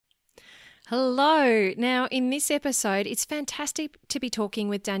Hello. Now, in this episode, it's fantastic to be talking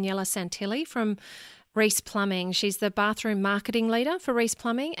with Daniela Santilli from Reece Plumbing. She's the bathroom marketing leader for Reece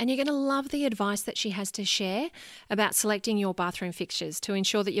Plumbing, and you're going to love the advice that she has to share about selecting your bathroom fixtures to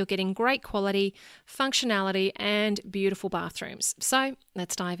ensure that you're getting great quality, functionality, and beautiful bathrooms. So,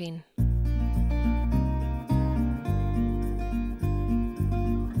 let's dive in.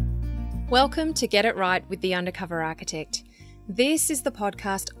 Welcome to Get It Right with the Undercover Architect. This is the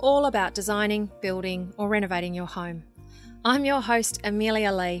podcast all about designing, building, or renovating your home. I'm your host,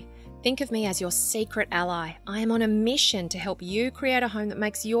 Amelia Lee. Think of me as your secret ally. I am on a mission to help you create a home that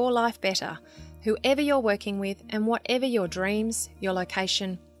makes your life better, whoever you're working with and whatever your dreams, your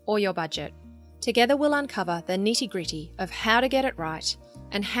location, or your budget. Together we'll uncover the nitty-gritty of how to get it right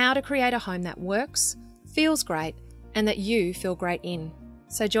and how to create a home that works, feels great, and that you feel great in.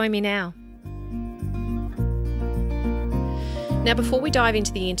 So join me now. Now, before we dive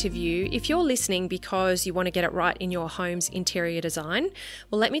into the interview, if you're listening because you want to get it right in your home's interior design,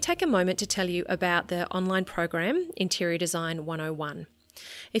 well, let me take a moment to tell you about the online program, Interior Design 101.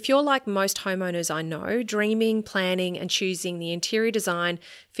 If you're like most homeowners I know, dreaming, planning, and choosing the interior design,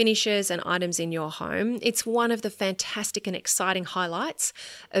 finishes, and items in your home, it's one of the fantastic and exciting highlights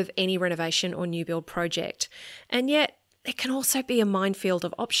of any renovation or new build project. And yet, it can also be a minefield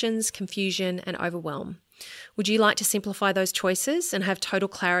of options, confusion, and overwhelm. Would you like to simplify those choices and have total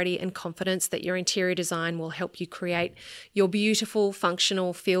clarity and confidence that your interior design will help you create your beautiful,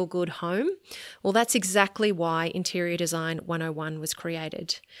 functional, feel-good home? Well, that's exactly why Interior Design 101 was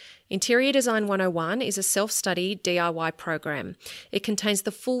created. Interior Design 101 is a self-study DIY program. It contains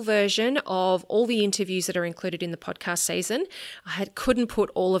the full version of all the interviews that are included in the podcast season. I couldn't put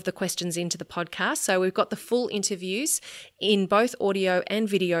all of the questions into the podcast, so we've got the full interviews in both audio and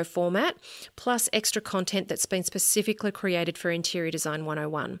video format, plus extra content that's been specifically created for Interior Design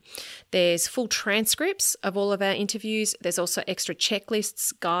 101. There's full transcripts of all of our interviews. There's also extra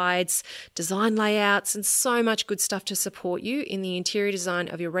checklists, guides, design layouts, and so much good stuff to support you in the interior design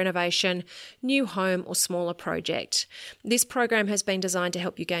of your renovation, new home, or smaller project. This program has been designed to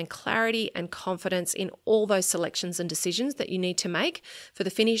help you gain clarity and confidence in all those selections and decisions that you need to make for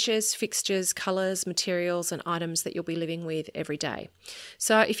the finishes, fixtures, colours, materials, and items that you'll be living with every day.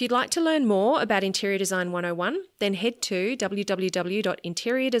 So if you'd like to learn more about Interior Design 101, then head to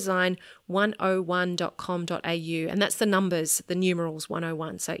www.interiordesign101.com.au, and that's the numbers, the numerals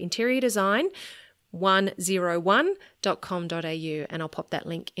 101. So Interior Design 101.com.au, and I'll pop that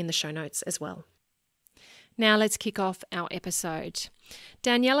link in the show notes as well. Now let's kick off our episode.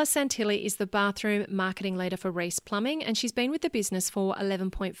 Daniela Santilli is the bathroom marketing leader for Reece Plumbing, and she's been with the business for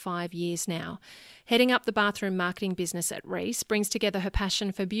 11.5 years now. Heading up the bathroom marketing business at Reece brings together her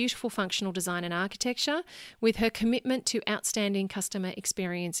passion for beautiful functional design and architecture with her commitment to outstanding customer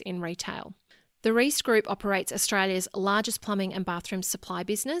experience in retail. The Reece Group operates Australia's largest plumbing and bathroom supply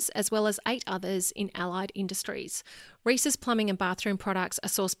business, as well as 8 others in allied industries. Reece's plumbing and bathroom products are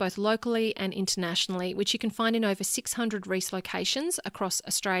sourced both locally and internationally, which you can find in over 600 Reece locations across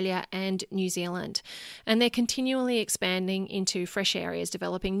Australia and New Zealand. And they're continually expanding into fresh areas,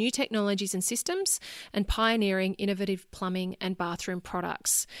 developing new technologies and systems, and pioneering innovative plumbing and bathroom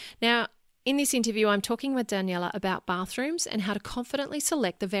products. Now, in this interview, I'm talking with Daniela about bathrooms and how to confidently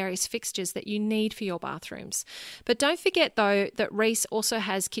select the various fixtures that you need for your bathrooms. But don't forget, though, that Reece also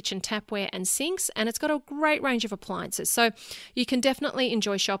has kitchen tapware and sinks, and it's got a great range of appliances. So you can definitely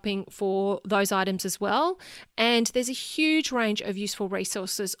enjoy shopping for those items as well. And there's a huge range of useful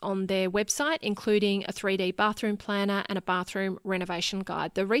resources on their website, including a 3D bathroom planner and a bathroom renovation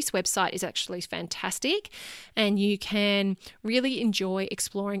guide. The Reece website is actually fantastic, and you can really enjoy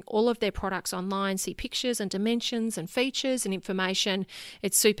exploring all of their products online, see pictures and dimensions and features and information.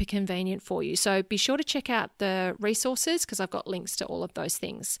 It's super convenient for you. So be sure to check out the resources because I've got links to all of those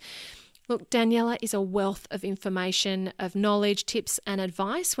things. Look, Daniela is a wealth of information, of knowledge, tips and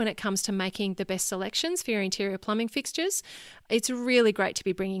advice when it comes to making the best selections for your interior plumbing fixtures. It's really great to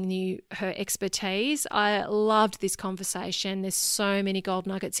be bringing you her expertise. I loved this conversation. There's so many gold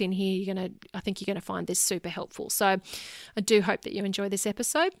nuggets in here. I think you're going to find this super helpful. So I do hope that you enjoy this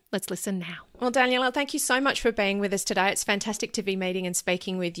episode. Let's listen now. Well, Daniela, thank you so much for being with us today. It's fantastic to be meeting and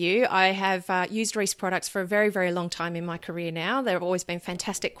speaking with you. I have used Reece products for a very, very long time in my career now. They've always been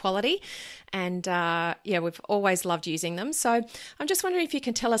fantastic quality, and we've always loved using them. So I'm just wondering if you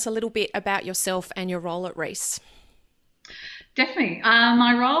can tell us a little bit about yourself and your role at Reece. Definitely.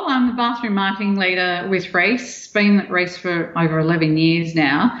 My role, I'm the bathroom marketing leader with Reece, been at Reece for over 11 years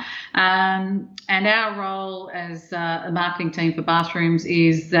now. And our role as a marketing team for bathrooms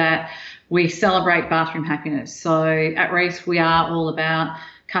is that we celebrate bathroom happiness. So at Reece, we are all about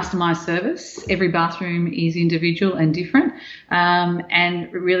customised service. Every bathroom is individual and different,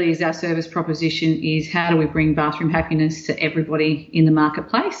 and really is our service proposition is how do we bring bathroom happiness to everybody in the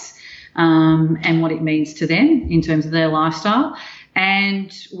marketplace, and what it means to them in terms of their lifestyle.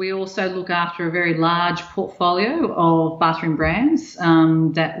 And we also look after a very large portfolio of bathroom brands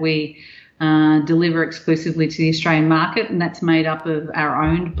that we deliver exclusively to the Australian market, and that's made up of our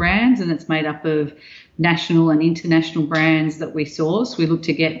owned brands, and it's made up of national and international brands that we source. We look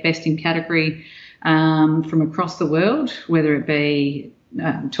to get best in category from across the world, whether it be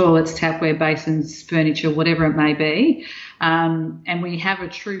toilets, tapware, basins, furniture, whatever it may be. And we have a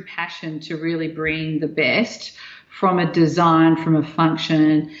true passion to really bring the best from a design, from a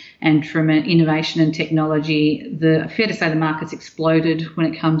function, and from an innovation and technology. Fair to say the market's exploded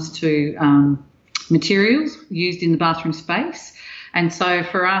when it comes to materials used in the bathroom space. And so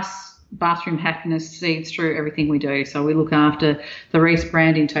for us, bathroom happiness seeds through everything we do. So we look after the Reece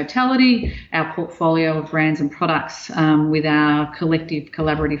brand in totality, our portfolio of brands and products with our collective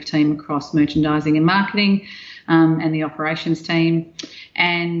collaborative team across merchandising and marketing, and the operations team,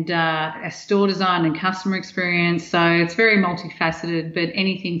 and our store design and customer experience. So it's very multifaceted, but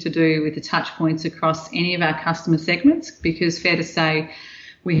anything to do with the touch points across any of our customer segments, because fair to say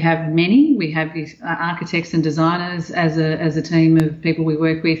we have many. We have architects and designers as a team of people we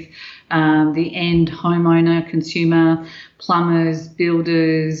work with, the end homeowner, consumer, plumbers,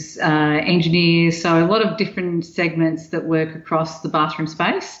 builders, engineers. So a lot of different segments that work across the bathroom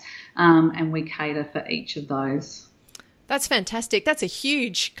space, and we cater for each of those. That's fantastic. That's a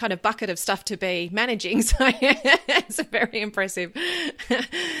huge kind of bucket of stuff to be managing. So it's very impressive.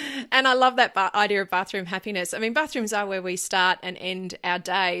 And I love that idea of bathroom happiness. I mean, bathrooms are where we start and end our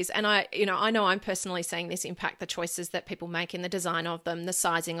days. And I know I'm personally seeing this impact the choices that people make in the design of them, the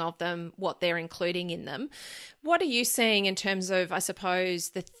sizing of them, what they're including in them. What are you seeing in terms of, I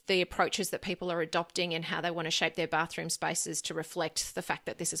suppose, the approaches that people are adopting and how they want to shape their bathroom spaces to reflect the fact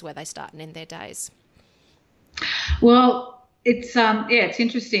that this is where they start and end their days? Well, it's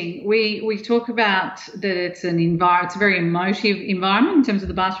interesting. We talk about that it's it's a very emotive environment in terms of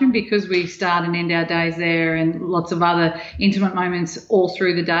the bathroom, because we start and end our days there, and lots of other intimate moments all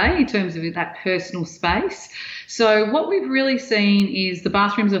through the day in terms of that personal space. So what we've really seen is the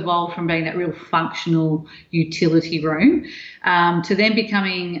bathrooms evolve from being that real functional utility room to then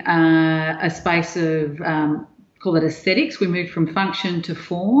becoming a space of call it aesthetics. We moved from function to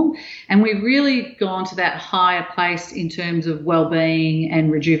form, and we've really gone to that higher place in terms of well-being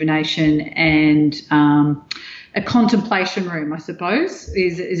and rejuvenation, and a contemplation room, I suppose,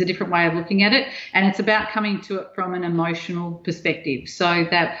 is a different way of looking at it. And it's about coming to it from an emotional perspective, so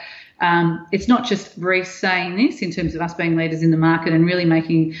that it's not just Reece saying this in terms of us being leaders in the market and really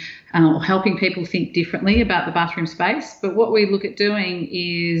making or helping people think differently about the bathroom space, but what we look at doing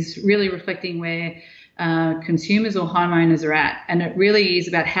is really reflecting where consumers or homeowners are at, and it really is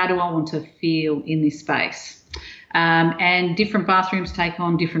about how do I want to feel in this space, and different bathrooms take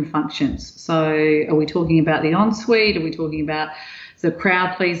on different functions. So are we talking about the ensuite? Are we talking about the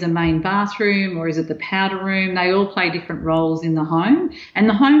crowd pleaser main bathroom, or is it the powder room? They all play different roles in the home, and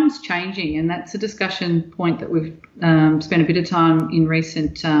the home's changing, and that's a discussion point that we've spent a bit of time in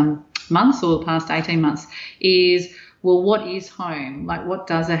recent months, or the past 18 months, is, well, what is home? Like, what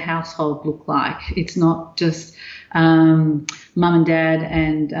does a household look like? It's not just mum and dad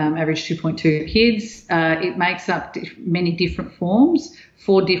and average 2.2 kids. It makes up many different forms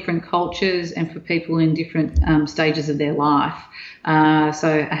for different cultures and for people in different stages of their life.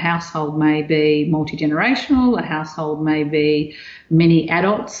 So a household may be multi-generational, a household may be many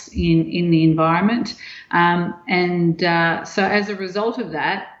adults in the environment. So as a result of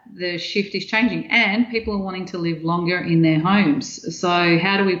that, the shift is changing, and people are wanting to live longer in their homes. So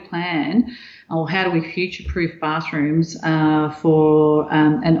how do we plan, or how do we future-proof bathrooms for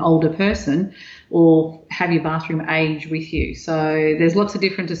an older person, or have your bathroom age with you? So there's lots of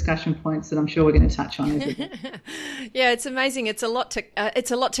different discussion points that I'm sure we're going to touch on. Yeah, it's amazing. It's a lot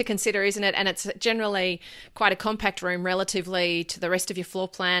to consider, isn't it? And it's generally quite a compact room relatively to the rest of your floor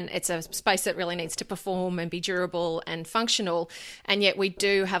plan. It's a space that really needs to perform and be durable and functional, and yet we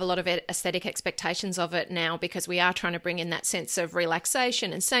do have a lot of aesthetic expectations of it now, because we are trying to bring in that sense of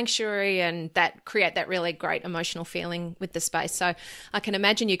relaxation and sanctuary, and that create that really great emotional feeling with the space. So I can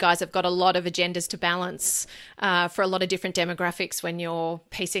imagine you guys have got a lot of agendas factors to balance for a lot of different demographics when you're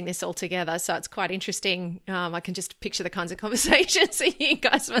piecing this all together. So it's quite interesting. I can just picture the kinds of conversations that you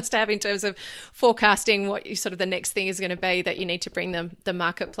guys must have in terms of forecasting what you, sort of the next thing is going to be that you need to bring the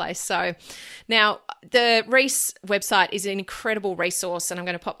marketplace. So now the Reece website is an incredible resource, and I'm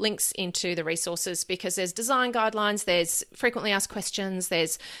going to pop links into the resources because there's design guidelines, there's frequently asked questions,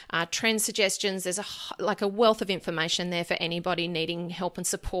 there's trend suggestions, there's a wealth of information there for anybody needing help and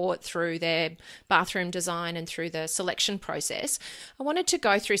support through their bathroom design and through the selection process. I wanted to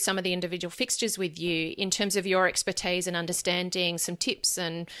go through some of the individual fixtures with you in terms of your expertise and understanding some tips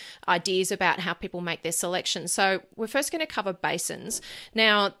and ideas about how people make their selection. So we're first going to cover basins.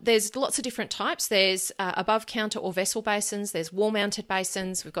 Now, there's lots of different types. There's above counter or vessel basins, there's wall mounted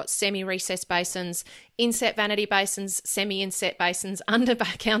basins, we've got semi-recessed basins, inset vanity basins, semi-inset basins, under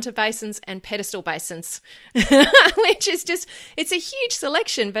counter basins, and pedestal basins, which is just, it's a huge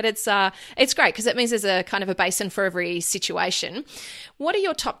selection, but it's great because it means there's a kind of a basin for every situation. What are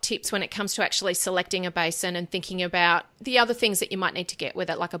your top tips when it comes to actually selecting a basin and thinking about the other things that you might need to get with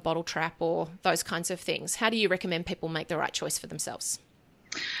it, like a bottle trap or those kinds of things? How do you recommend people make the right choice for themselves?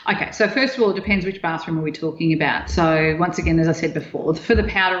 Okay, so first of all, it depends which bathroom are we talking about. So once again, as I said before, for the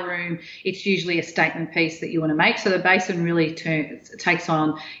powder room, it's usually a statement piece that you want to make. So the basin really takes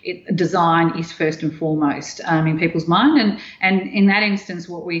on design is first and foremost in people's mind. And in that instance,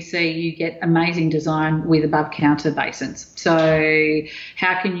 what we see, you get amazing design with above counter basins. So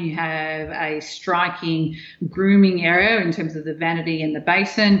how can you have a striking grooming area in terms of the vanity and the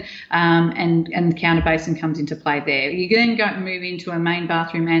basin, and the counter basin comes into play there. You then go and move into a main bathroom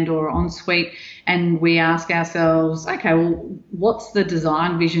and or ensuite, and we ask ourselves, okay, well, what's the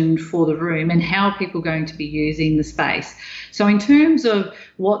design vision for the room and how are people going to be using the space? So in terms of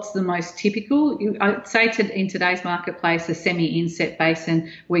what's the most typical, I'd say in today's marketplace, a semi-inset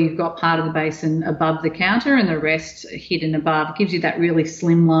basin where you've got part of the basin above the counter and the rest hidden above gives you that really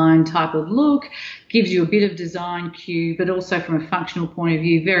slimline type of look, gives you a bit of design cue, but also from a functional point of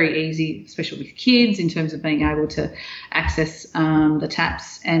view, very easy, especially with kids, in terms of being able to access the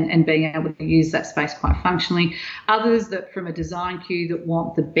taps and being able to use that space quite functionally. Others that from a design cue that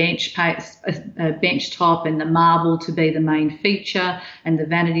want the bench top and the marble to be the main feature and the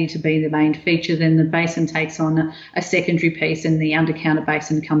vanity to be the main feature, then the basin takes on a secondary piece and the under-counter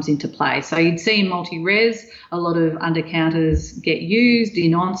basin comes into play. So you'd see in multi-res, a lot of under-counters get used.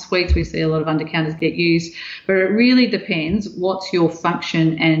 In en-suites, we see a lot of under-counters get used. But it really depends what's your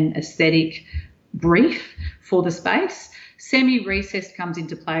function and aesthetic brief for the space. Semi-recessed comes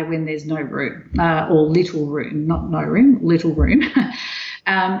into play when there's no room, or little room, not no room, little room.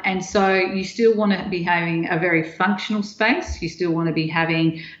 And so you still want to be having a very functional space. You still want to be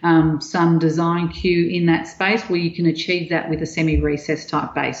having some design cue in that space where you can achieve that with a semi-recessed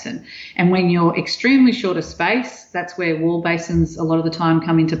type basin. And when you're extremely short of space, that's where wall basins a lot of the time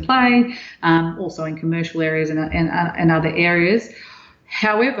come into play, also in commercial areas and other areas.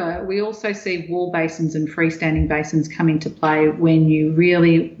 However, we also see wall basins and freestanding basins come into play when you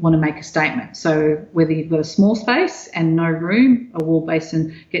really want to make a statement. So whether you've got a small space and no room, a wall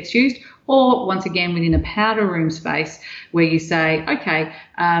basin gets used, or once again within a powder room space where you say, okay,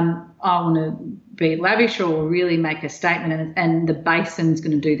 I want to be lavish or really make a statement, and the basin's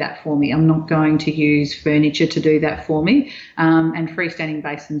going to do that for me. I'm not going to use furniture to do that for me, and freestanding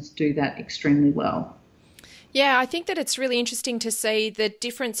basins do that extremely well. Yeah, I think that it's really interesting to see the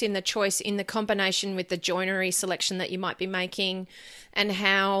difference in the choice in the combination with the joinery selection that you might be making and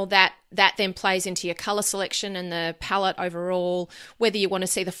how that then plays into your colour selection and the palette overall, whether you want to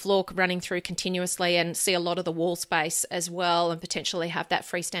see the floor running through continuously and see a lot of the wall space as well and potentially have that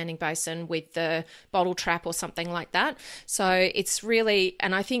freestanding basin with the bottle trap or something like that. So it's really,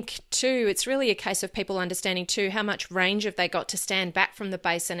 and I think too, it's really a case of people understanding too how much range have they got to stand back from the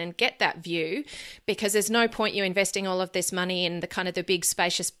basin and get that view, because there's no point you investing all of this money in the kind of the big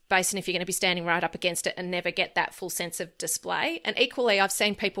spacious basin if you're going to be standing right up against it and never get that full sense of display. And equally, I've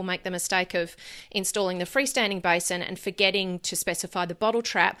seen people make the mistake of installing the freestanding basin and forgetting to specify the bottle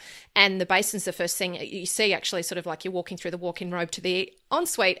trap, and the basin's the first thing you see, actually, sort of like you're walking through the walk-in robe to the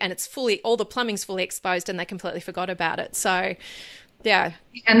ensuite and it's all the plumbing's fully exposed and they completely forgot about it. So yeah.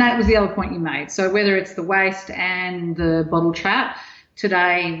 And that was the other point you made. So whether it's the waste and the bottle trap,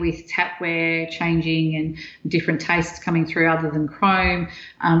 today with tapware changing and different tastes coming through other than chrome,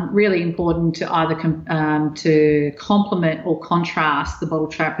 really important to either to complement or contrast the bottle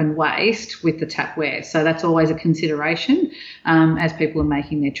trap and waste with the tapware. So that's always a consideration as people are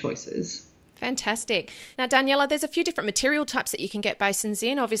making their choices. Fantastic. Now, Daniela, there's a few different material types that you can get basins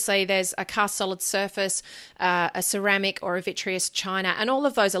in. Obviously, there's a cast solid surface, a ceramic or a vitreous china, and all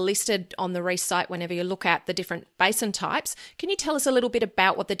of those are listed on the Reece site whenever you look at the different basin types. Can you tell us a little bit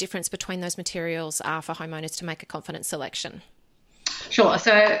about what the difference between those materials are for homeowners to make a confident selection? Sure.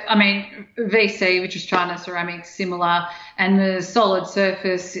 So, I mean, VC, which is china, ceramic, similar, and the solid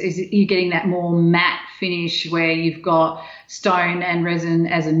surface is you're getting that more matte finish where you've got stone and resin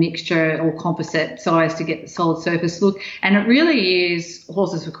as a mixture or composite size to get the solid surface look. And it really is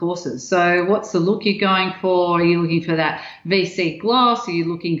horses for courses. So what's the look you're going for? Are you looking for that VC gloss? Are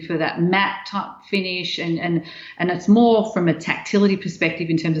you looking for that matte type finish? And it's more from a tactility perspective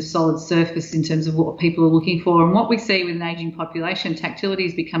in terms of solid surface, in terms of what people are looking for. And what we see with an aging population, tactility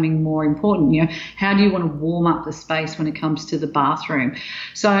is becoming more important. You know, how do you want to warm up the space when it comes to the bathroom?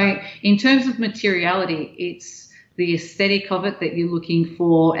 So in terms of materiality, it's the aesthetic of it that you're looking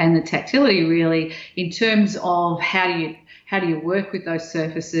for, and the tactility really in terms of how do you work with those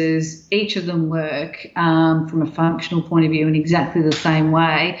surfaces. Each of them work from a functional point of view in exactly the same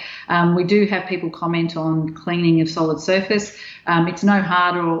way. We do have people comment on cleaning of solid surface. It's no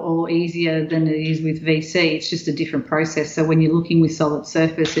harder or easier than it is with VC. It's just a different process. So when you're looking with solid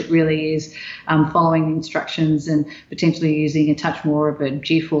surface, it really is following the instructions and potentially using a touch more of a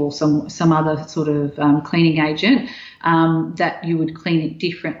GIF or some other sort of cleaning agent that you would clean it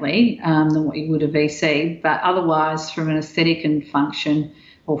differently than what you would a VC. But otherwise, from an aesthetic and function,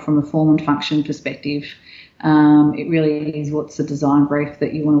 or from a form and function perspective, it really is what's the design brief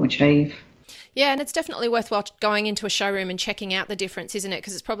that you want to achieve. Yeah, and it's definitely worthwhile going into a showroom and checking out the difference, isn't it?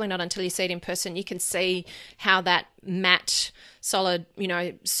 Because it's probably not until you see it in person you can see how that matte, solid,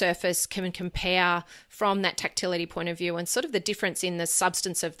 surface can compare from that tactility point of view, and sort of the difference in the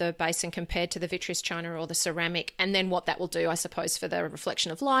substance of the basin compared to the vitreous china or the ceramic, and then what that will do, I suppose, for the reflection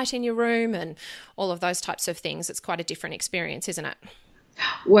of light in your room and all of those types of things. It's quite a different experience, isn't it?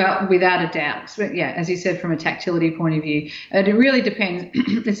 Well, without a doubt. But yeah, as you said, from a tactility point of view, it really depends.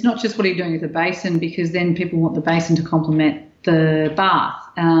 It's not just what are you doing with the basin, because then people want the basin to complement the bath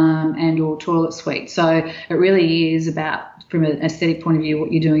and or toilet suite. So it really is about, from an aesthetic point of view,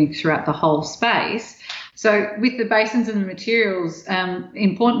 what you're doing throughout the whole space. So with the basins and the materials,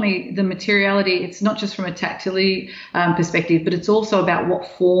 importantly, the materiality, it's not just from a tactility perspective, but it's also about what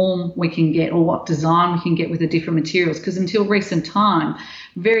form we can get or what design we can get with the different materials. Because until recent time,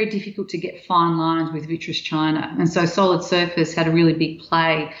 very difficult to get fine lines with vitreous china. And so solid surface had a really big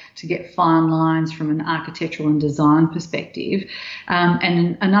play to get fine lines from an architectural and design perspective.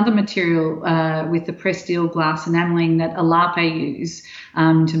 And another material with the pressed steel glass enamelling that Alape use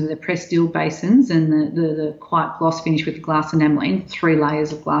in terms of the pressed steel basins and the quite gloss finish with the glass enamelling, 3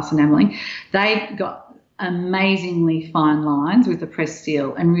 layers of glass enamelling, they got amazingly fine lines with the pressed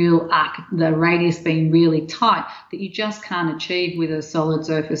steel and the radius being really tight that you just can't achieve with a solid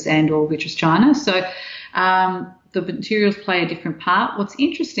surface and or vitreous china. So the materials play a different part. What's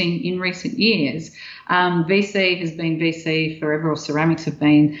interesting in recent years, VC has been VC forever, or ceramics have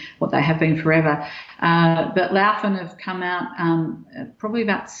been what they have been forever. But Laufen have come out probably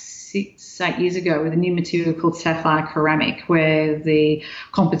about 6-8 years ago with a new material called sapphire ceramic, where the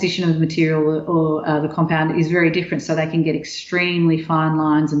composition of the material or the compound is very different, so they can get extremely fine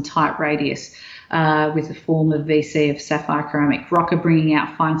lines and tight radius with the form of VC of sapphire ceramic. Rock are bringing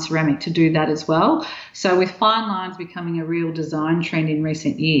out fine ceramic to do that as well. So with fine lines becoming a real design trend in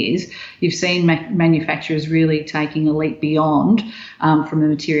recent years, you've seen manufacturers really taking a leap beyond from a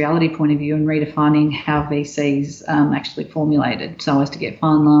materiality point of view and redefining how VC's actually formulated so as to get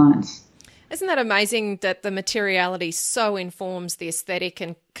fine lines. Isn't that amazing that the materiality so informs the aesthetic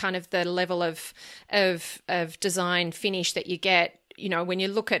and kind of the level of design finish that you get? When you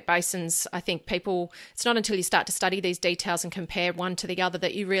look at basins, I think it's not until you start to study these details and compare one to the other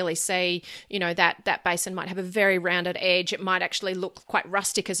that you really see, that basin might have a very rounded edge. It might actually look quite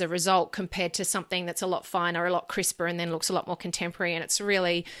rustic as a result compared to something that's a lot finer, a lot crisper, and then looks a lot more contemporary. And it's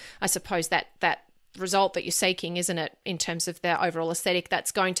really, I suppose, that result that you're seeking, isn't it, in terms of the overall aesthetic,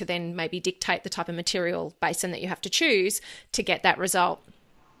 that's going to then maybe dictate the type of material basin that you have to choose to get that result.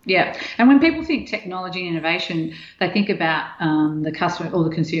 Yeah, and when people think technology and innovation, they think about the customer or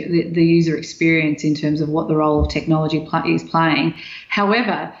the consumer, the user experience in terms of what the role of technology is playing.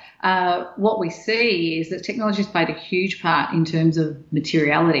 However, what we see is that technology has played a huge part in terms of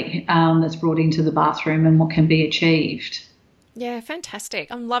materiality that's brought into the bathroom and what can be achieved. Yeah, fantastic.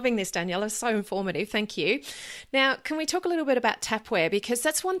 I'm loving this, Daniela. So informative. Thank you. Now, can we talk a little bit about tapware? Because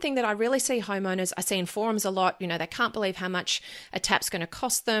that's one thing that I really see homeowners, I see in forums a lot, they can't believe how much a tap's going to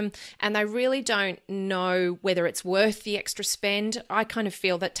cost them, and they really don't know whether it's worth the extra spend. I kind of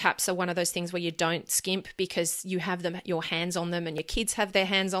feel that taps are one of those things where you don't skimp because you have your hands on them and your kids have their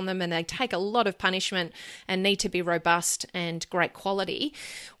hands on them, and they take a lot of punishment and need to be robust and great quality.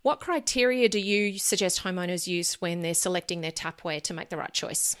 What criteria do you suggest homeowners use when they're selecting their tapware to make the right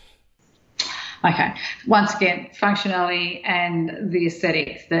choice? Okay. Once again, functionality and the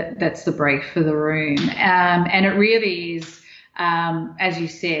aesthetics, that's the brief for the room. And it really is, as you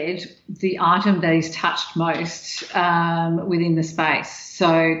said, the item that is touched most within the space.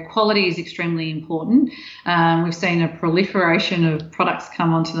 So quality is extremely important. We've seen a proliferation of products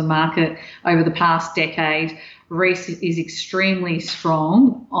come onto the market over the past decade. Reece is extremely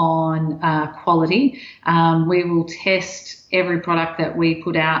strong on quality. We will test every product that we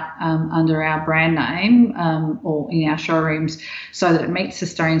put out under our brand name or in our showrooms so that it meets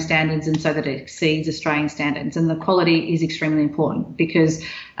Australian standards and so that it exceeds Australian standards. And the quality is extremely important because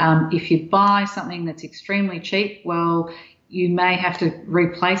if you buy something that's extremely cheap, well, you may have to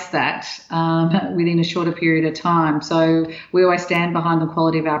replace that within a shorter period of time. So we always stand behind the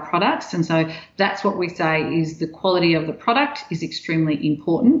quality of our products. And so that's what we say is the quality of the product is extremely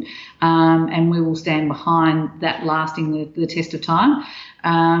important. And we will stand behind that lasting the test of time.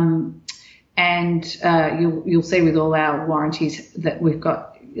 And you'll see with all our warranties that we've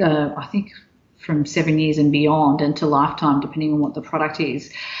got, I think, from 7 years and beyond and to lifetime, depending on what the product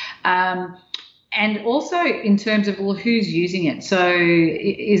is. And also in terms of, well, who's using it? So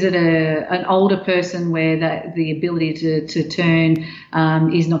is it an older person where the ability to turn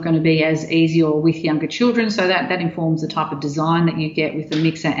is not going to be as easy, or with younger children? So that informs the type of design that you get with the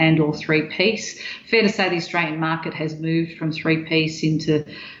mixer and or three-piece. Fair to say the Australian market has moved from three-piece into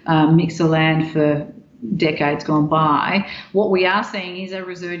mixer land for decades gone by. What we are seeing is a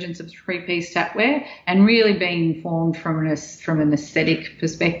resurgence of three-piece tapware, and really being informed from an aesthetic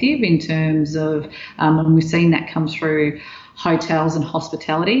perspective in terms of, and we've seen that come through hotels and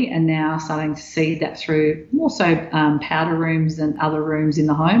hospitality, and now starting to see that through more so powder rooms and other rooms in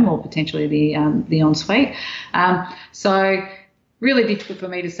the home, or potentially the ensuite. So really difficult for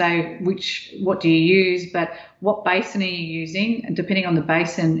me to say what do you use, but what basin are you using? And depending on the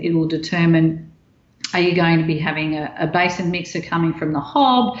basin, it will determine, are you going to be having a basin mixer coming from the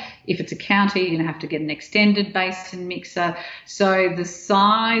hob? If it's a counter, you're going to have to get an extended basin mixer. So the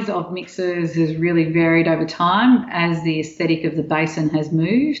size of mixers has really varied over time as the aesthetic of the basin has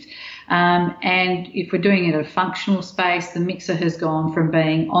moved. And if we're doing it at a functional space, the mixer has gone from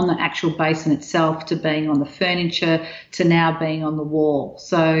being on the actual basin itself to being on the furniture to now being on the wall.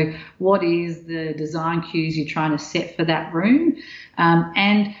 So what is the design cues you're trying to set for that room?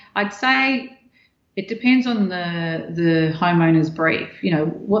 And I'd say it depends on the homeowner's brief.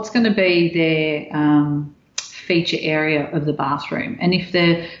 What's going to be their feature area of the bathroom, and if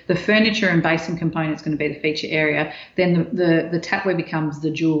the furniture and basin component is going to be the feature area, then the tapware becomes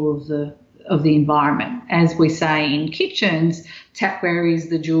the jewel of the environment. As we say in kitchens, tapware is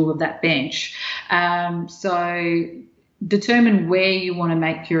the jewel of that bench. So determine where you want to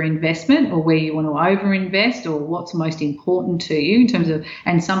make your investment, or where you want to overinvest, or what's most important to you in terms of,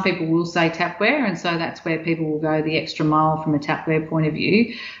 and some people will say tapware, and so that's where people will go the extra mile from a tapware point of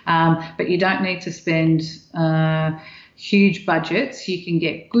view. But you don't need to spend huge budgets. You can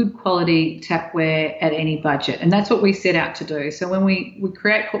get good quality tapware at any budget, and that's what we set out to do. So when we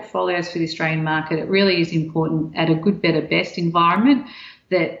create portfolios for the Australian market, it really is important at a good, better, best environment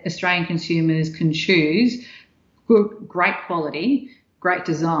that Australian consumers can choose great quality, great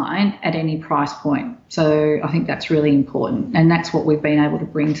design at any price point. So I think that's really important, and that's what we've been able to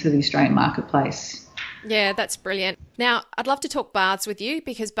bring to the Australian marketplace. Yeah, that's brilliant. Now, I'd love to talk baths with you,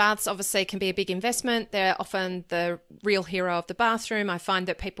 because baths obviously can be a big investment. They're often the real hero of the bathroom. I find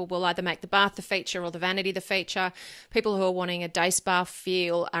that people will either make the bath the feature or the vanity the feature. People who are wanting a day spa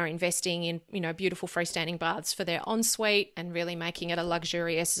feel are investing in, beautiful freestanding baths for their ensuite and really making it a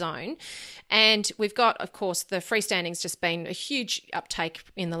luxurious zone. And we've got, of course, the freestanding's just been a huge uptake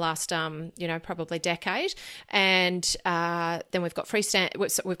in the last, probably decade. And then we've got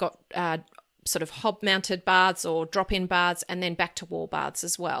sort of hob-mounted baths or drop-in baths, and then back-to-wall baths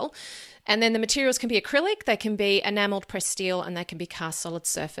as well. And then the materials can be acrylic, they can be enamelled pressed steel, and they can be cast solid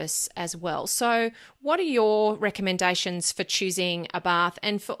surface as well. So what are your recommendations for choosing a bath,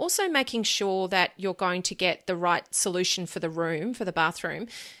 and for also making sure that you're going to get the right solution for the room, for the bathroom,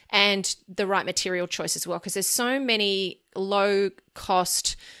 and the right material choice as well, because there's so many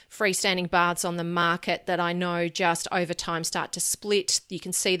low-cost freestanding baths on the market that I know just over time start to split. You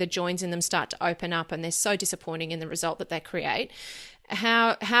can see the joins in them start to open up, and they're so disappointing in the result that they create.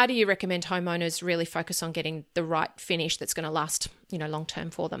 How do you recommend homeowners really focus on getting the right finish that's going to last, long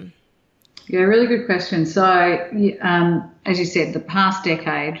term for them? Yeah, really good question. So, as you said, the past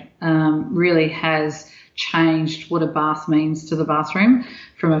decade really has changed what a bath means to the bathroom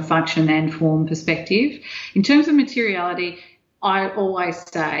from a function and form perspective. In terms of materiality, I always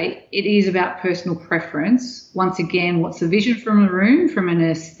say it is about personal preference. Once again, what's the vision from the room from an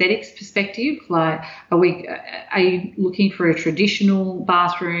aesthetics perspective? Like, are you looking for a traditional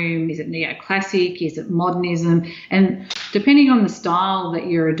bathroom? Is it neoclassic? Is it modernism? And depending on the style that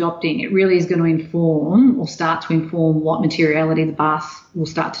you're adopting, it really is going to inform or start to inform what materiality the bath will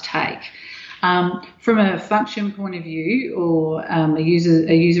start to take. From a function point of view or a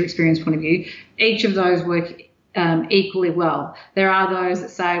user experience point of view, each of those work equally well. There are those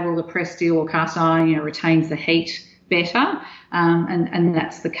that say, well, the pressed steel or cast iron, retains the heat better, and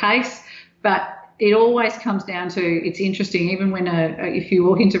that's the case. But it always comes down to, it's interesting, even when if you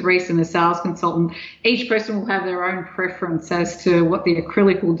walk into Reece and a sales consultant, each person will have their own preference as to what the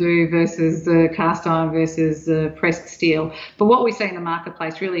acrylic will do versus the cast iron versus the pressed steel. But what we see in the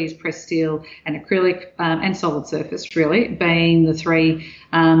marketplace really is pressed steel and acrylic and solid surface, really, being the three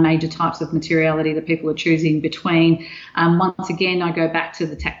major types of materiality that people are choosing between. Once again, I go back to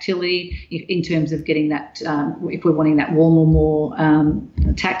the tactility in terms of getting that, if we're wanting that warmer, more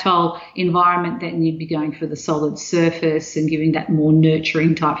tactile environment, then you'd be going for the solid surface and giving that more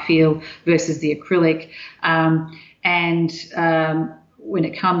nurturing type feel versus the acrylic. When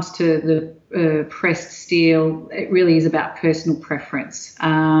it comes to the pressed steel, it really is about personal preference.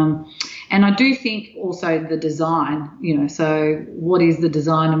 And I do think also the design, so what is the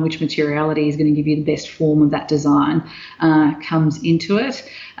design and which materiality is going to give you the best form of that design comes into it.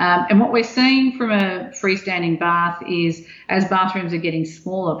 And what we're seeing from a freestanding bath is as bathrooms are getting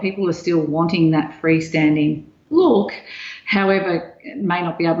smaller, people are still wanting that freestanding look. However, may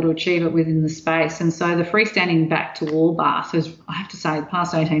not be able to achieve it within the space. And so the freestanding back-to-wall bath is, I have to say, the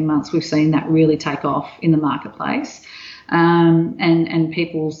past 18 months we've seen that really take off in the marketplace. And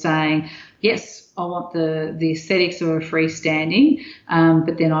people saying, yes, I want the aesthetics of a freestanding,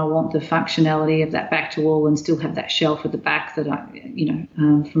 but then I want the functionality of that back-to-wall and still have that shelf at the back that I,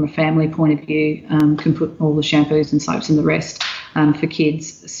 from a family point of view, can put all the shampoos and soaps and the rest for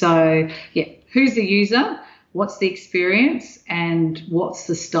kids. So, yeah, who's the user? What's the experience and what's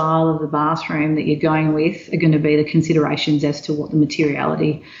the style of the bathroom that you're going with are going to be the considerations as to what the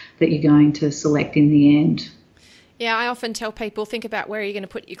materiality that you're going to select in the end. Yeah, I often tell people, think about where you're going to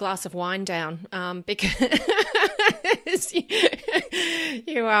put your glass of wine down, because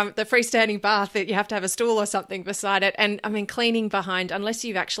the freestanding bath, you have to have a stool or something beside it. And I mean, cleaning behind, unless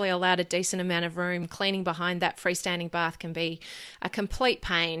you've actually allowed a decent amount of room, cleaning behind that freestanding bath can be a complete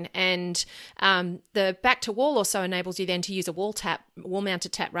pain. And the back to wall also enables you then to use a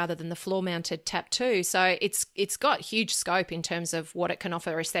wall-mounted tap rather than the floor-mounted tap too. So it's got huge scope in terms of what it can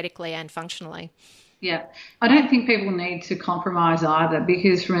offer aesthetically and functionally. Yeah, I don't think people need to compromise either,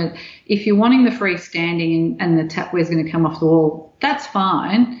 because if you're wanting the freestanding and the tapware is going to come off the wall, that's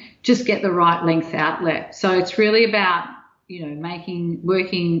fine. Just get the right length outlet. So it's really about,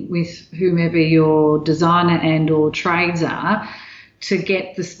 working with whomever your designer and or trades are to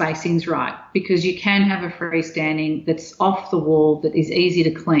get the spacings right, because you can have a freestanding that's off the wall that is easy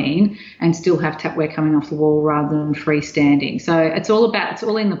to clean and still have tapware coming off the wall rather than freestanding. So it's all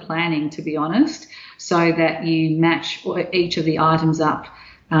in the planning, to be honest, so that you match each of the items up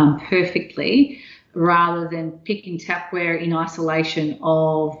perfectly, rather than picking tapware in isolation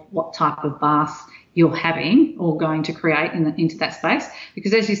of what type of bath you're having or going to create into that space.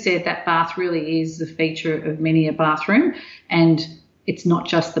 Because as you said, that bath really is the feature of many a bathroom, and it's not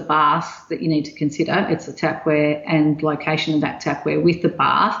just the bath that you need to consider, it's the tapware and location of that tapware with the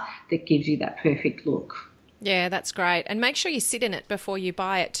bath that gives you that perfect look. Yeah, that's great. And make sure you sit in it before you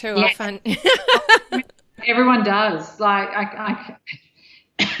buy it too. Yeah. Often. Everyone does.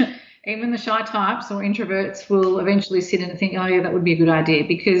 Even the shy types or introverts will eventually sit in it and think, oh yeah, that would be a good idea,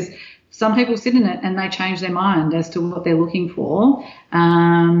 because some people sit in it and they change their mind as to what they're looking for,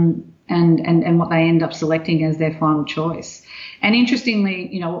 and what they end up selecting as their final choice. And interestingly,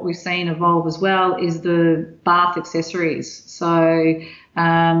 what we've seen evolve as well is the bath accessories. So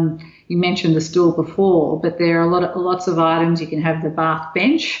you mentioned the stool before, but there are lots of items. You can have the bath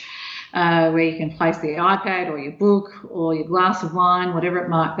bench, where you can place the iPad or your book or your glass of wine, whatever it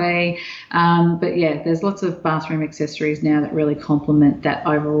might be. But yeah, there's lots of bathroom accessories now that really complement that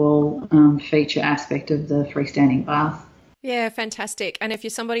overall feature aspect of the freestanding bath. Yeah, fantastic. And if you're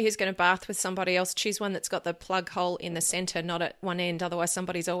somebody who's going to bath with somebody else, choose one that's got the plug hole in the centre, not at one end. Otherwise,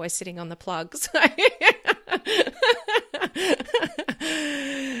 somebody's always sitting on the plugs.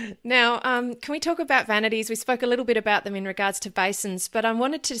 Now, can we talk about vanities? We spoke a little bit about them in regards to basins, but I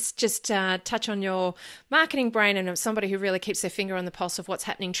wanted to just touch on your marketing brain and somebody who really keeps their finger on the pulse of what's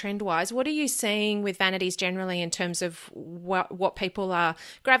happening trend-wise. What are you seeing with vanities generally in terms of what people are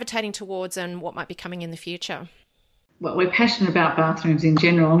gravitating towards and what might be coming in the future? Well, we're passionate about bathrooms in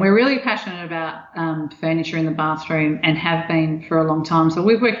general, and we're really passionate about furniture in the bathroom and have been for a long time. So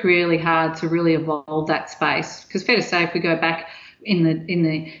we've worked really hard to really evolve that space, because fair to say, if we go back in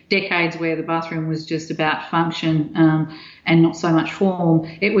the decades where the bathroom was just about function and not so much form,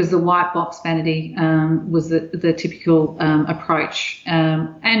 it was the white box vanity was the typical approach,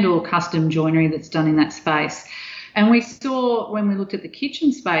 and or custom joinery that's done in that space. And we saw when we looked at the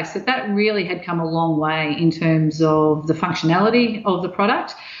kitchen space that really had come a long way in terms of the functionality of the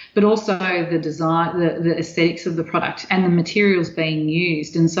product, but also the design, the aesthetics of the product and the materials being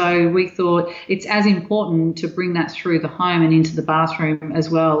used. And so we thought it's as important to bring that through the home and into the bathroom as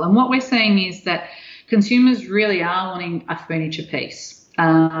well. And what we're seeing is that consumers really are wanting a furniture piece.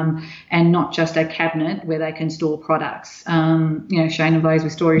 And not just a cabinet where they can store products. Shane knows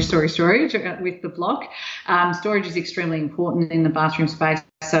with storage with the block. Storage is extremely important in the bathroom space,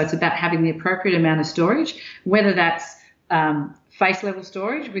 so it's about having the appropriate amount of storage, whether that's face level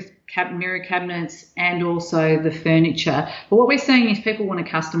storage with mirror cabinets and also the furniture. But what we're seeing is people want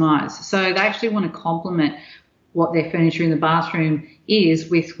to customise, so they actually want to complement what their furniture in the bathroom is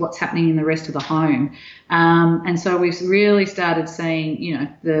with what's happening in the rest of the home. And so we've really started seeing,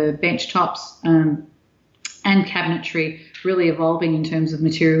 the bench tops and cabinetry really evolving in terms of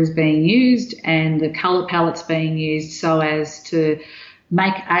materials being used and the colour palettes being used so as to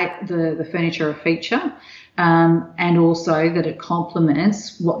make the furniture a feature. And also that it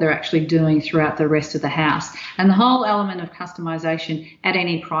complements what they're actually doing throughout the rest of the house. And the whole element of customisation at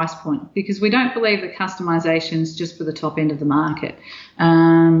any price point, because we don't believe that customisation is just for the top end of the market.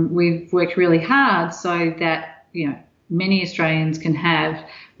 We've worked really hard so that, many Australians can have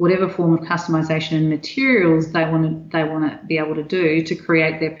whatever form of customisation and materials they want to be able to do to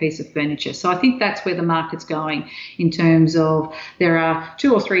create their piece of furniture. So I think that's where the market's going in terms of there are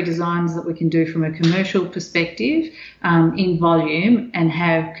 2 or 3 designs that we can do from a commercial perspective in volume and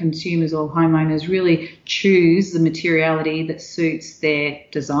have consumers or homeowners really choose the materiality that suits their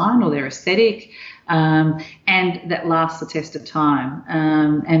design or their aesthetic. And that lasts the test of time,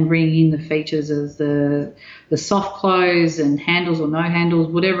 and bring in the features of the soft close and handles or no handles,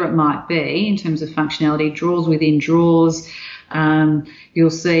 whatever it might be in terms of functionality, drawers within drawers. You'll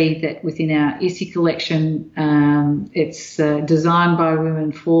see that within our Issy collection, it's designed by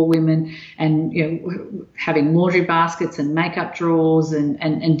women for women, and having laundry baskets and makeup drawers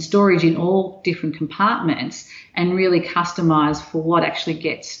and storage in all different compartments, and really customised for what actually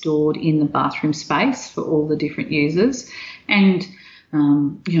gets stored in the bathroom space for all the different users. And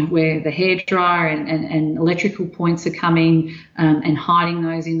where the hairdryer and electrical points are coming, and hiding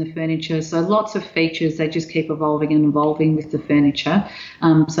those in the furniture. So lots of features, they just keep evolving and evolving with the furniture,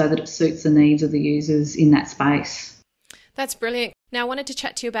 so that it suits the needs of the users in that space. That's brilliant. Now, I wanted to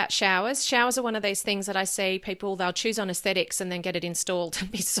chat to you about showers. Showers are one of those things that I see people, they'll choose on aesthetics and then get it installed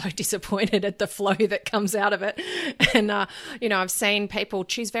and be so disappointed at the flow that comes out of it. And, I've seen people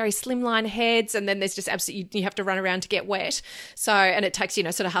choose very slimline heads, and then there's just absolutely, you have to run around to get wet. So, and it takes,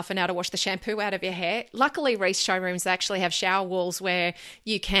 sort of half an hour to wash the shampoo out of your hair. Luckily, Reece showrooms actually have shower walls where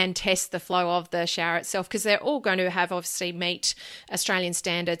you can test the flow of the shower itself, because they're all going to have obviously meet Australian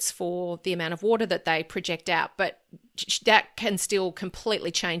standards for the amount of water that they project out. But that can still completely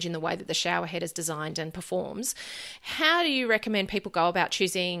change in the way that the shower head is designed and performs. How do you recommend people go about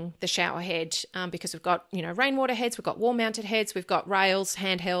choosing the shower head? Because we've got, rainwater heads, we've got wall-mounted heads, we've got rails,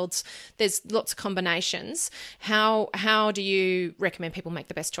 handhelds. There's lots of combinations. How do you recommend people make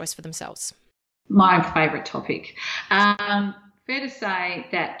the best choice for themselves? My favourite topic. Fair to say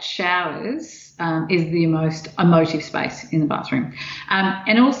that showers is the most emotive space in the bathroom.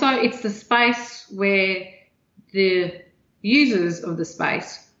 And also it's the space where the users of the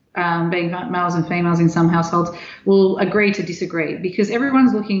space, being males and females in some households, will agree to disagree, because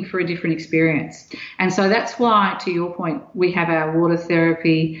everyone's looking for a different experience. And so that's why, to your point, we have our water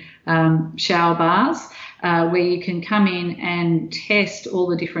therapy shower bars, where you can come in and test all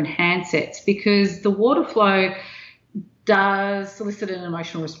the different handsets, because the water flow does solicit an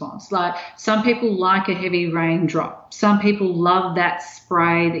emotional response. Like some people like a heavy raindrop. Some people love that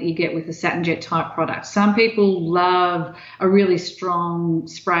spray that you get with a Satin Jet type product. Some people love a really strong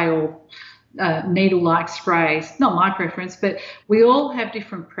spray or needle-like sprays. Not my preference, but we all have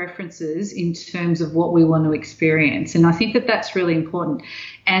different preferences in terms of what we want to experience. And I think that that's really important.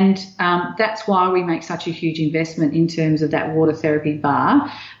 And that's why we make such a huge investment in terms of that water therapy bar,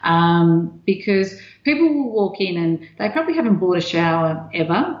 because people will walk in and they probably haven't bought a shower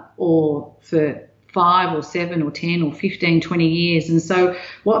ever or for 5 or 7 or 10 or 15, 20 years. And so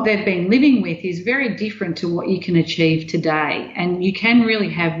what they've been living with is very different to what you can achieve today. And you can really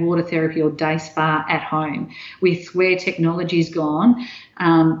have water therapy or day spa at home with where technology's gone,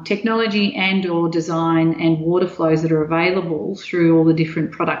 technology and or design and water flows that are available through all the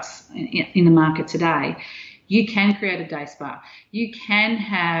different products in the market today. You can create a day spa. You can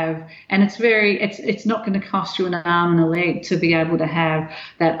have, and it's not going to cost you an arm and a leg to be able to have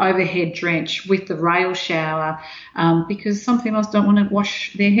that overhead drench with the rail shower, because some females don't want to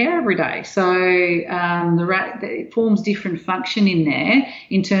wash their hair every day. So it forms different function in there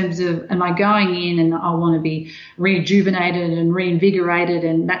in terms of, am I going in and I want to be rejuvenated and reinvigorated,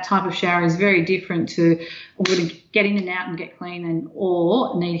 and that type of shower is very different to, I'm going to get in and out and get clean,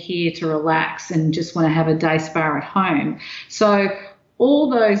 or need here to relax and just want to have a day spa at home. So all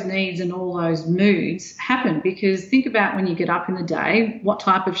those needs and all those moods happen, because think about when you get up in the day, what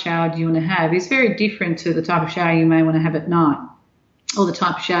type of shower do you want to have is very different to the type of shower you may want to have at night or the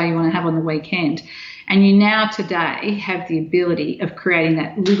type of shower you want to have on the weekend. And you now today have the ability of creating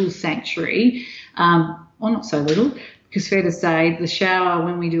that little sanctuary, or not so little, because fair to say the shower,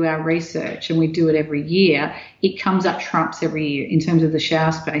 when we do our research, and we do it every year, it comes up trumps every year in terms of the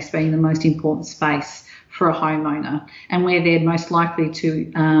shower space being the most important space for a homeowner and where they're most likely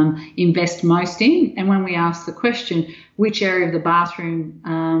to invest most in. And when we ask the question, which area of the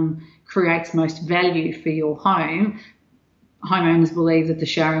bathroom creates most value for your home, homeowners believe that the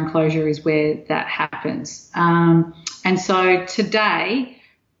shower enclosure is where that happens. And so today,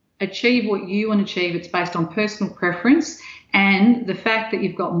 achieve what you want to achieve. It's based on personal preference and the fact that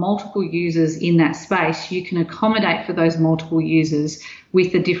you've got multiple users in that space. You can accommodate for those multiple users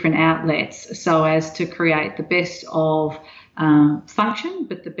with the different outlets so as to create the best of function,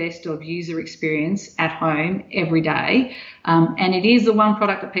 but the best of user experience at home every day. And it is the one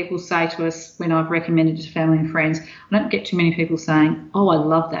product that people say to us when I've recommended it to family and friends. I don't get too many people saying, oh, I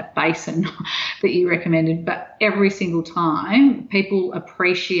love that basin that you recommended, but every single time people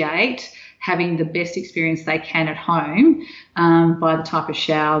appreciate having the best experience they can at home by the type of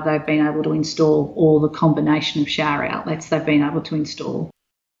shower they've been able to install or the combination of shower outlets they've been able to install.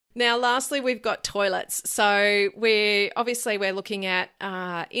 Now, lastly, we've got toilets. So we're looking at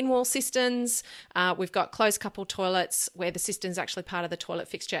in-wall cisterns. We've got closed couple toilets where the cistern's actually part of the toilet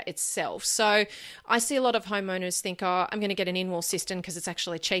fixture itself. So I see a lot of homeowners think, oh, I'm going to get an in-wall cistern because it's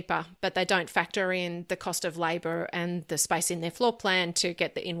actually cheaper, but they don't factor in the cost of labour and the space in their floor plan to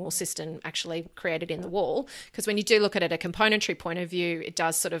get the in-wall cistern actually created in the wall. Because when you do look at it at a componentry point of view, it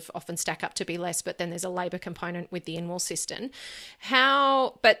does sort of often stack up to be less, but then there's a labour component with the in-wall cistern.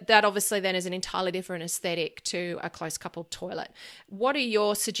 But that obviously then is an entirely different aesthetic to a close coupled toilet. What are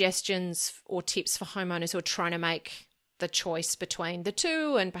your suggestions or tips for homeowners who are trying to make the choice between the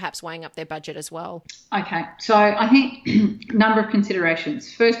two and perhaps weighing up their budget as well? Okay, so I think number of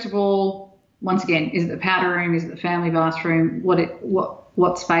considerations. First of all, once again, is it the powder room? Is it the family bathroom?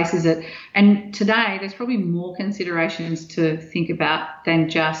 What space is it? And today there's probably more considerations to think about than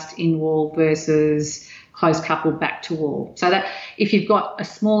just in-wall versus closed couple back to wall. So that if you've got a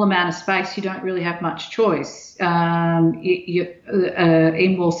small amount of space, you don't really have much choice. In-wall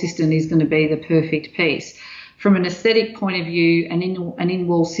cistern is going to be the perfect piece. From an aesthetic point of view, an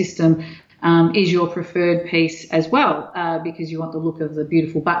in-wall system is your preferred piece as well, because you want the look of the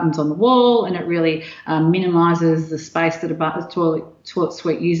beautiful buttons on the wall, and it really minimises the space that a toilet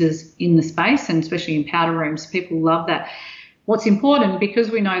suite uses in the space, and especially in powder rooms. People love that. What's important,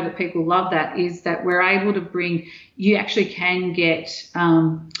 because we know that people love that, is that we're able to you actually can get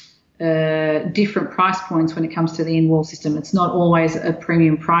different price points when it comes to the in-wall system. It's not always a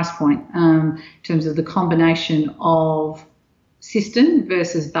premium price point in terms of the combination of cistern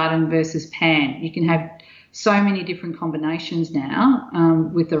versus button versus pan. You can have so many different combinations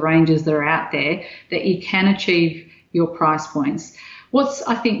now with the ranges that are out there that you can achieve your price points. What's,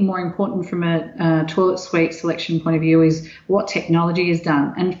 I think, more important from a toilet suite selection point of view is what technology is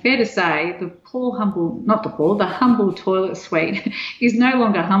done. And fair to say, the humble toilet suite is no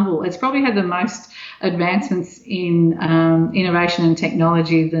longer humble. It's probably had the most advancements in innovation and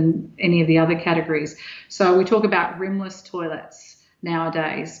technology than any of the other categories. So we talk about rimless toilets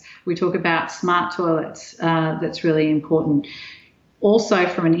nowadays. We talk about smart toilets. That's really important. Also,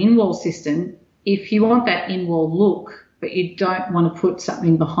 from an in-wall system, if you want that in-wall look, but you don't want to put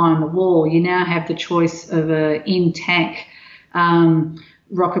something behind the wall, you now have the choice of a in-tank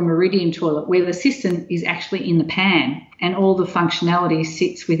Rocker Meridian toilet where the system is actually in the pan and all the functionality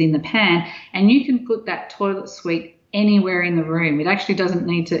sits within the pan, and you can put that toilet suite anywhere in the room. It actually doesn't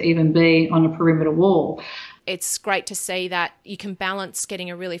need to even be on a perimeter wall. It's great to see that you can balance getting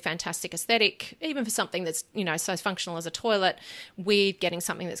a really fantastic aesthetic, even for something that's, so functional as a toilet, with getting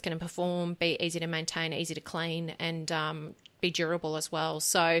something that's going to perform, be easy to maintain, easy to clean, and be durable as well.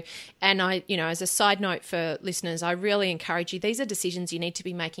 So, and I, as a side note for listeners, I really encourage you, these are decisions you need to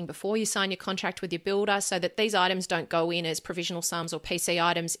be making before you sign your contract with your builder, so that these items don't go in as provisional sums or PC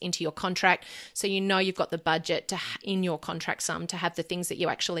items into your contract. So you've got the budget in your contract sum to have the things that you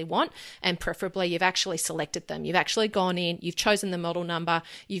actually want, and preferably you've actually selected them. You've actually gone in, you've chosen the model number,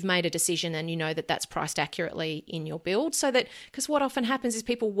 you've made a decision, and you know that that's priced accurately in your build. So that, because what often happens is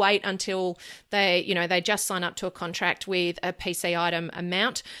people wait until they just sign up to a contract with a PC item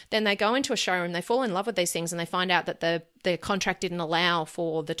amount, then they go into a showroom, they fall in love with these things, and they find out that the contract didn't allow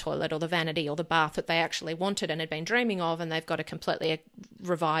for the toilet or the vanity or the bath that they actually wanted and had been dreaming of, and they've got to completely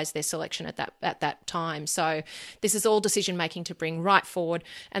revise their selection at that time. So this is all decision making to bring right forward,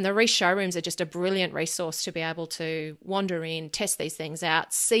 and the Reece showrooms are just a brilliant resource to be able to wander in, test these things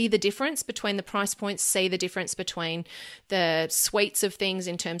out, see the difference between the price points, see the difference between the suites of things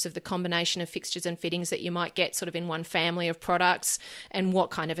in terms of the combination of fixtures and fittings that you might get sort of in one family of products, and what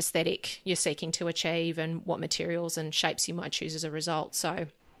kind of aesthetic you're seeking to achieve, and what materials and shapes you might choose as a result. So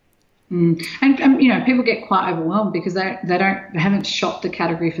and people get quite overwhelmed because they haven't shopped the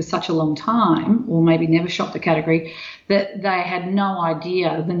category for such a long time, or maybe never shopped the category, that they had no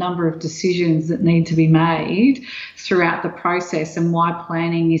idea the number of decisions that need to be made throughout the process, and why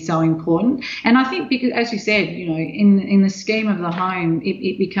planning is so important. And I think, because, as you said, in the scheme of the home,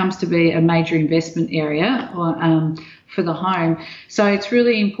 it becomes to be a major investment area for the home. So it's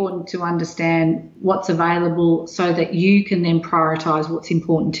really important to understand what's available so that you can then prioritise what's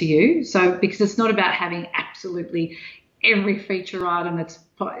important to you. So, because it's not about having absolutely every feature item that's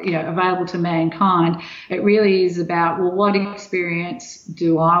available to mankind. It really is about, well, what experience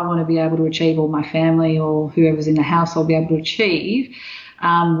do I want to be able to achieve, or my family or whoever's in the household be able to achieve?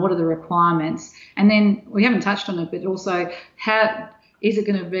 What are the requirements? And then we haven't touched on it, but also, how is it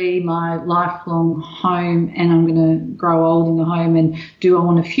going to be my lifelong home, and I'm going to grow old in the home, and do I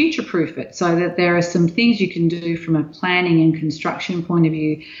want to future-proof it? So that there are some things you can do from a planning and construction point of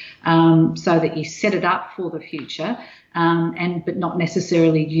view, so that you set it up for the future, but not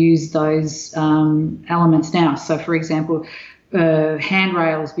necessarily use those elements now. So, for example,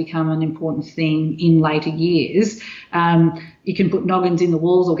 handrails become an important thing in later years. You can put noggins in the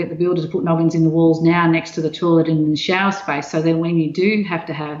walls, or get the builder to put noggins in the walls now next to the toilet and the shower space, so then when you do have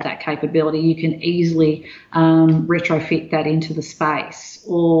to have that capability, you can easily retrofit that into the space.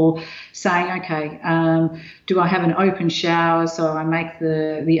 Or saying, okay, do I have an open shower, so I make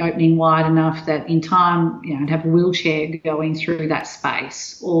the opening wide enough that in time, I'd have a wheelchair going through that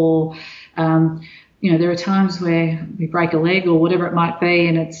space. Or there are times where we break a leg or whatever it might be,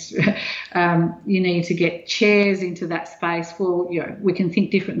 and it's you need to get chairs into that space. Well, we can think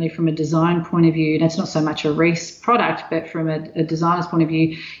differently from a design point of view, and it's not so much a Reece product, but from a designer's point of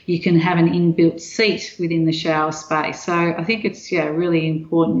view, you can have an inbuilt seat within the shower space. So I think it's really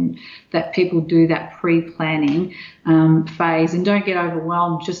important that people do that pre-planning phase, and don't get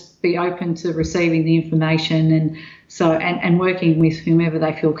overwhelmed. Just be open to receiving the information, and working with whomever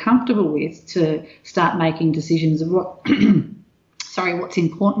they feel comfortable with to start making decisions of what's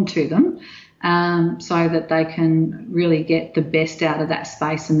important to them, so that they can really get the best out of that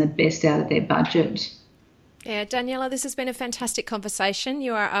space and the best out of their budget. Yeah, Daniela, this has been a fantastic conversation.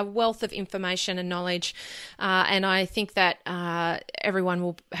 You are a wealth of information and knowledge, and I think that everyone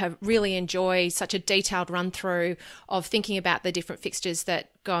will really enjoy such a detailed run through of thinking about the different fixtures that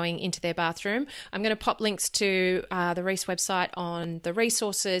going into their bathroom. I'm going to pop links to the Reece website on the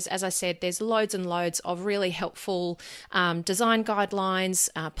resources. As I said, there's loads and loads of really helpful design guidelines,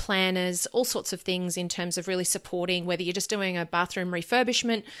 planners, all sorts of things in terms of really supporting whether you're just doing a bathroom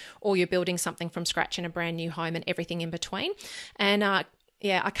refurbishment or you're building something from scratch in a brand new home, and everything in between. And I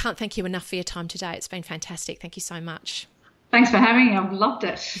can't thank you enough for your time today. It's been fantastic. Thank you so much. Thanks for having me. I've loved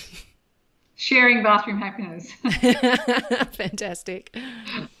it. Sharing bathroom happiness. Fantastic.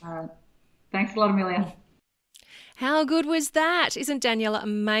 All right. Thanks a lot, Amelia. How good was that? Isn't Daniela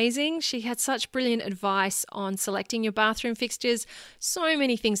amazing? She had such brilliant advice on selecting your bathroom fixtures. So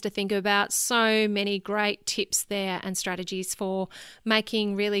many things to think about, so many great tips there and strategies for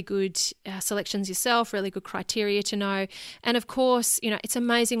making really good selections yourself, really good criteria to know. And of course, it's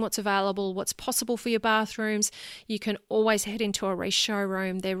amazing what's available, what's possible for your bathrooms. You can always head into a Reece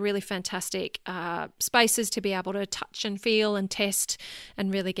showroom. They're really fantastic spaces to be able to touch and feel and test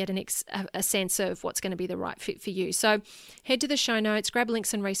and really get a sense of what's going to be the right fit for you. So head to the show notes, grab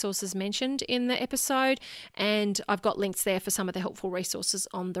links and resources mentioned in the episode, and I've got links there for some of the helpful resources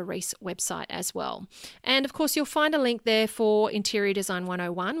on the Reece website as well. And of course, you'll find a link there for Interior Design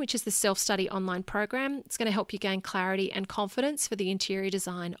 101, which is the self-study online program. It's going to help you gain clarity and confidence for the interior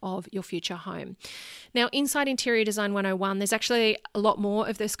design of your future home. Now, inside Interior Design 101, there's actually a lot more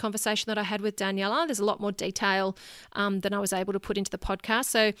of this conversation that I had with Daniela. There's a lot more detail than I was able to put into the podcast.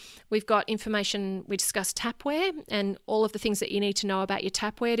 So we've got information, we discussed tapware and all of the things that you need to know about your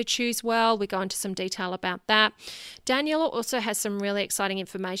tapware to choose well. We go into some detail about that. Daniela also has some really exciting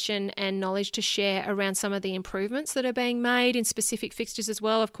information and knowledge to share around some of the improvements that are being made in specific fixtures as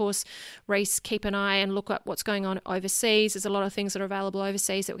well. Of course, Reece, keep an eye and look at what's going on overseas. There's a lot of things that are available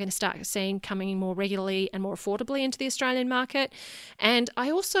overseas that we're going to start seeing coming more regularly and more affordably into the Australian market. And I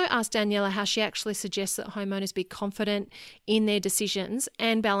also asked Daniela how she actually suggests that homeowners be confident in their decisions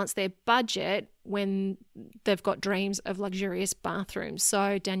and balance their budget when they've got dreams of luxurious bathrooms.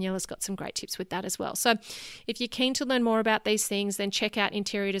 So Daniela's got some great tips with that as well. So if you're keen to learn more about these things, then check out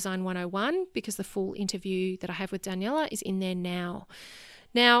Interior Design 101 because the full interview that I have with Daniela is in there now.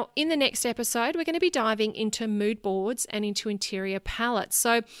 Now, in the next episode, we're going to be diving into mood boards and into interior palettes.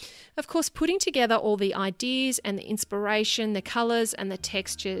 So, of course, putting together all the ideas and the inspiration, the colours and the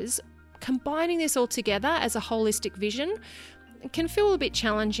textures, combining this all together as a holistic vision can feel a bit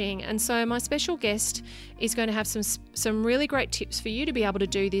challenging. And so my special guest is going to have some really great tips for you to be able to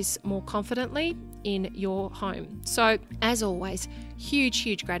do this more confidently in your home. So as always,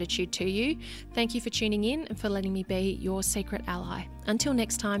 huge gratitude to you. Thank you for tuning in and for letting me be your secret ally. Until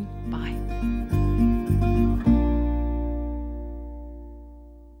next time, bye.